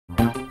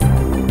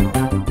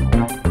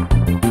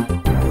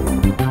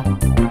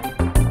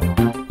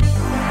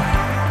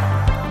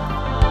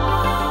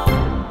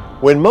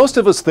When most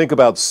of us think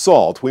about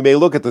salt, we may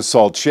look at the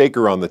salt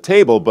shaker on the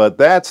table, but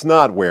that's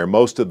not where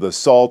most of the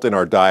salt in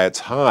our diets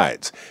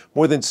hides.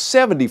 More than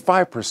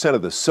 75%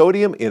 of the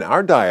sodium in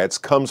our diets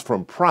comes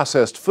from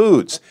processed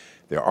foods.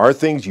 There are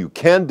things you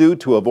can do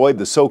to avoid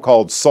the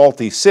so-called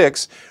salty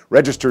six.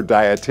 Registered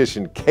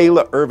dietitian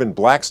Kayla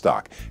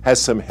Irvin-Blackstock has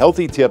some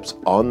healthy tips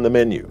on the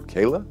menu.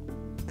 Kayla?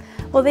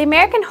 Well, the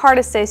American Heart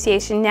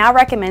Association now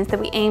recommends that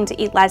we aim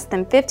to eat less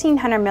than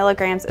 1,500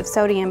 milligrams of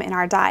sodium in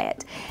our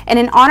diet. And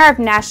in honor of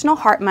National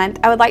Heart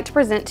Month, I would like to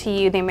present to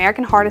you the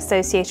American Heart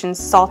Association's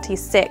Salty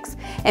Six.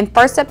 And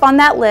first up on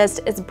that list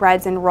is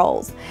breads and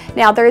rolls.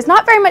 Now, there is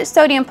not very much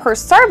sodium per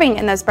serving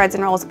in those breads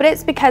and rolls, but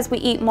it's because we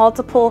eat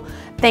multiple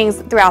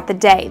things throughout the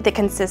day that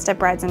consist of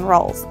breads and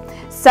rolls.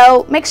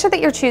 So make sure that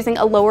you're choosing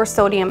a lower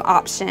sodium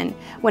option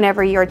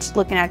whenever you're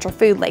looking at your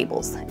food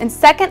labels. And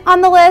second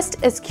on the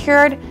list is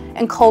cured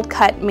and cold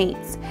cut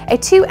meats. A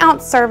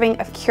 2-ounce serving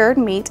of cured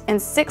meat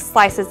and 6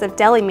 slices of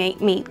deli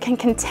meat can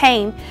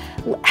contain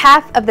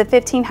half of the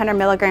 1,500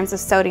 milligrams of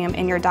sodium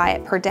in your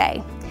diet per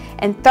day.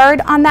 And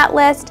third on that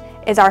list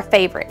is our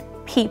favorite,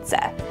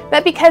 pizza.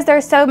 But because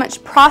there's so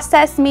much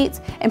processed meats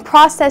and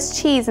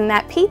processed cheese in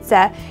that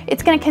pizza,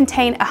 it's going to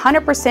contain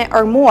 100%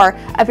 or more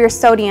of your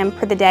sodium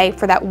per the day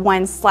for that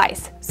one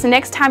slice. So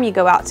next time you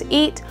go out to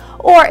eat,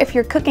 or if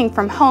you're cooking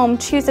from home,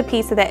 choose a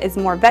pizza that is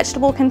more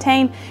vegetable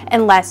contained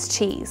and less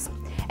cheese.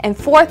 And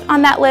fourth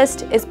on that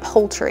list is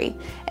poultry.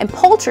 And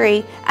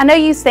poultry, I know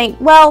you think,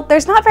 well,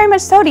 there's not very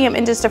much sodium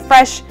in just a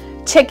fresh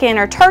chicken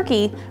or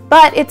turkey,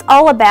 but it's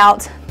all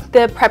about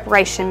the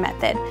preparation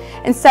method.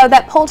 And so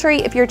that poultry,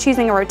 if you're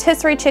choosing a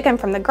rotisserie chicken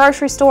from the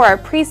grocery store or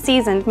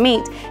pre-seasoned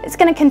meat, it's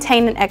going to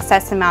contain an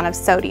excess amount of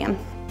sodium.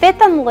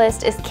 Fifth on the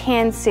list is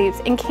canned soups,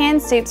 and canned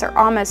soups are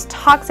almost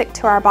toxic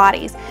to our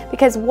bodies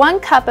because 1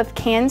 cup of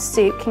canned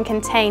soup can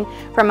contain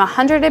from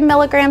 100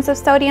 milligrams of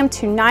sodium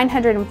to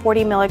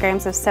 940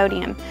 milligrams of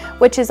sodium,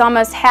 which is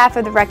almost half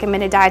of the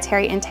recommended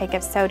dietary intake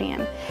of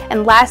sodium.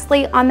 And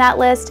lastly on that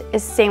list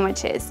is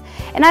sandwiches.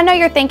 And I know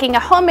you're thinking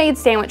a homemade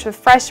sandwich with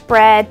fresh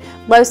bread,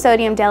 low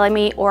sodium deli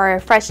meat, or a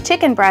fresh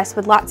chicken breast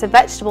with lots of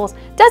vegetables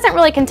doesn't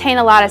really contain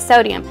a lot of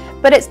sodium,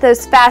 but it's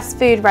those fast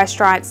food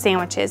restaurant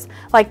sandwiches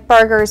like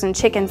burgers and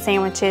chicken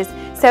sandwiches.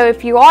 So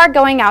if you are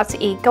going out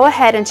to eat, go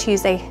ahead and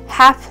choose a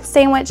half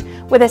sandwich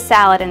with a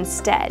salad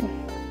instead.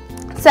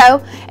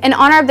 So in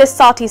honor of this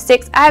Salty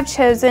Six, I have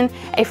chosen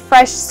a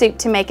fresh soup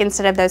to make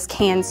instead of those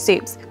canned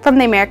soups from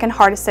the American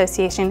Heart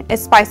Association.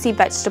 It's spicy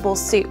vegetable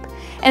soup.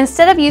 And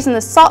instead of using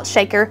the salt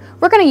shaker,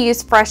 we're going to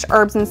use fresh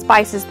herbs and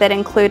spices that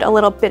include a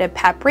little bit of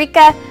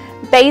paprika,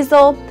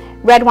 basil,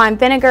 red wine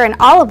vinegar, and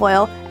olive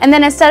oil. And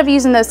then instead of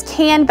using those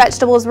canned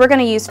vegetables, we're going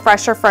to use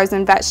fresh or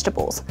frozen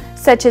vegetables,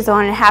 such as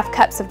 1½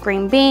 cups of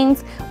green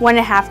beans,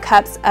 1½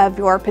 cups of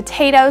your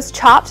potatoes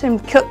chopped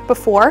and cooked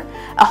before,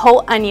 a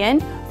whole onion,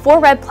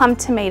 4 red plum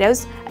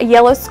tomatoes, a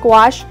yellow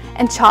squash,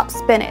 and chopped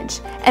spinach.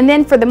 And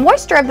then for the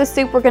moisture of the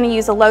soup, we're going to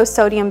use a low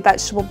sodium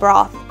vegetable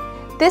broth.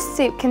 This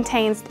soup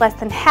contains less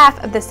than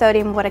half of the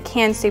sodium of what a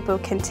canned soup will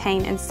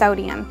contain in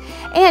sodium.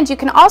 And you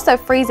can also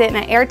freeze it in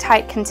an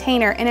airtight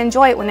container and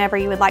enjoy it whenever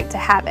you would like to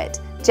have it.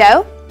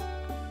 Joe?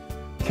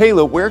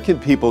 Kayla, where can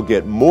people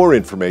get more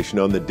information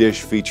on the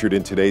dish featured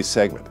in today's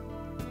segment?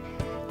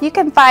 You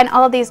can find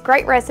all of these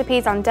great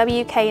recipes on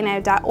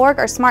WKNO.org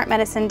or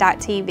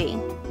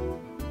smartmedicine.tv.